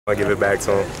I give it back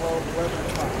to him.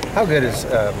 How good is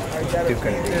Duke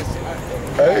going to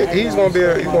be? He's gonna be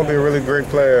a really great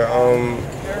player.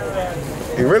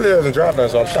 He really doesn't drop that,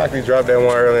 so I'm shocked he dropped that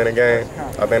one early in the game.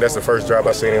 I think that's the first drop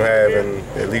I've seen him have in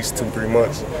at least 2-3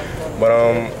 months.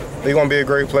 But he's gonna be a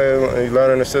great player. He's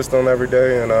learning the system every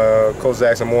day, and Coach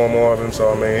asking more and more of him.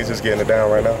 So I mean, he's just getting it down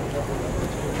right now.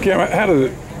 Cam, how does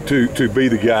it to be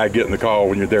the guy getting the call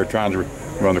when you're there trying to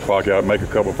run the clock out, make a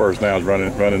couple first downs,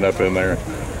 running up in there?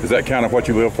 Is that kind of what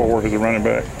you live for as a running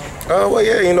back? Well,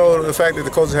 yeah, you know, the fact that the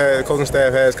coaching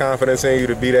staff has confidence in you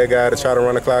to be that guy to try to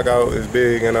run the clock out is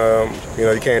big, and you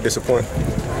know, you can't disappoint.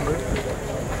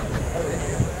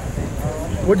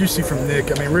 What do you see from Nick?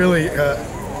 I mean, really,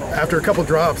 after a couple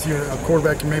drops, a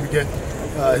quarterback can maybe get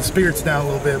his spirits down a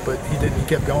little bit, but he didn't. He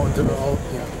kept going to the all.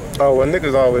 Oh, well, Nick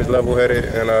is always level-headed,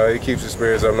 and he keeps his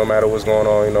spirits up no matter what's going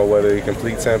on, you know, whether he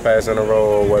complete 10 passes in a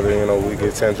row or whether, you know, we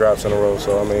get 10 drops in a row.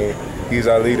 So, I mean, he's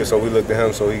our leader, so we look to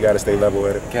him, so he got to stay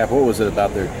level-headed. Cap, what was it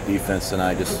about their defense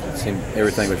tonight? Just seemed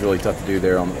everything was really tough to do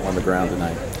there on the ground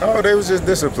tonight. Oh, they was just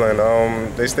disciplined.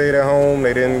 They stayed at home.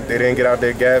 They didn't get out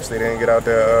their gaps. They didn't get out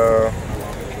their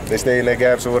they stayed in their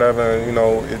gaps or whatever, and, you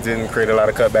know, it didn't create a lot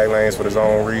of cutback lanes for the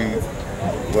zone read.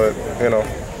 But, you know,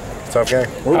 tough game.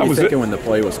 What were you thinking when the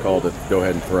play was called to go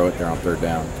ahead and throw it there on third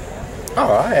down?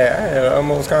 Oh, I had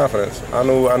utmost confidence. I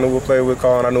knew what play we were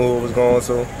calling. I knew who it was going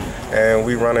to, and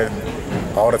we run it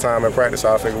all the time in practice.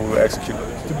 So I figured we would execute.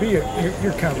 To be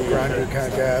you're kind of a grinder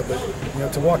kind of guy, but you know,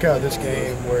 to walk out of this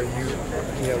game where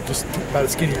you know, just by the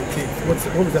skin of your teeth,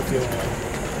 what was that feeling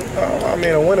like? I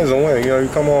mean, a win is a win. You know, you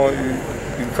come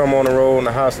on the road in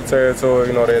the hostile territory.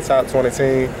 You know, they're a top 20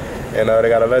 team, and they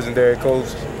got a legendary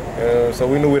coach. So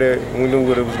we knew what it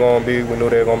was going to be. We knew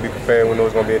they were going to be prepared. We knew it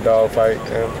was going to be a dogfight,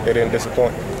 and they didn't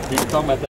disappoint. You talking about that?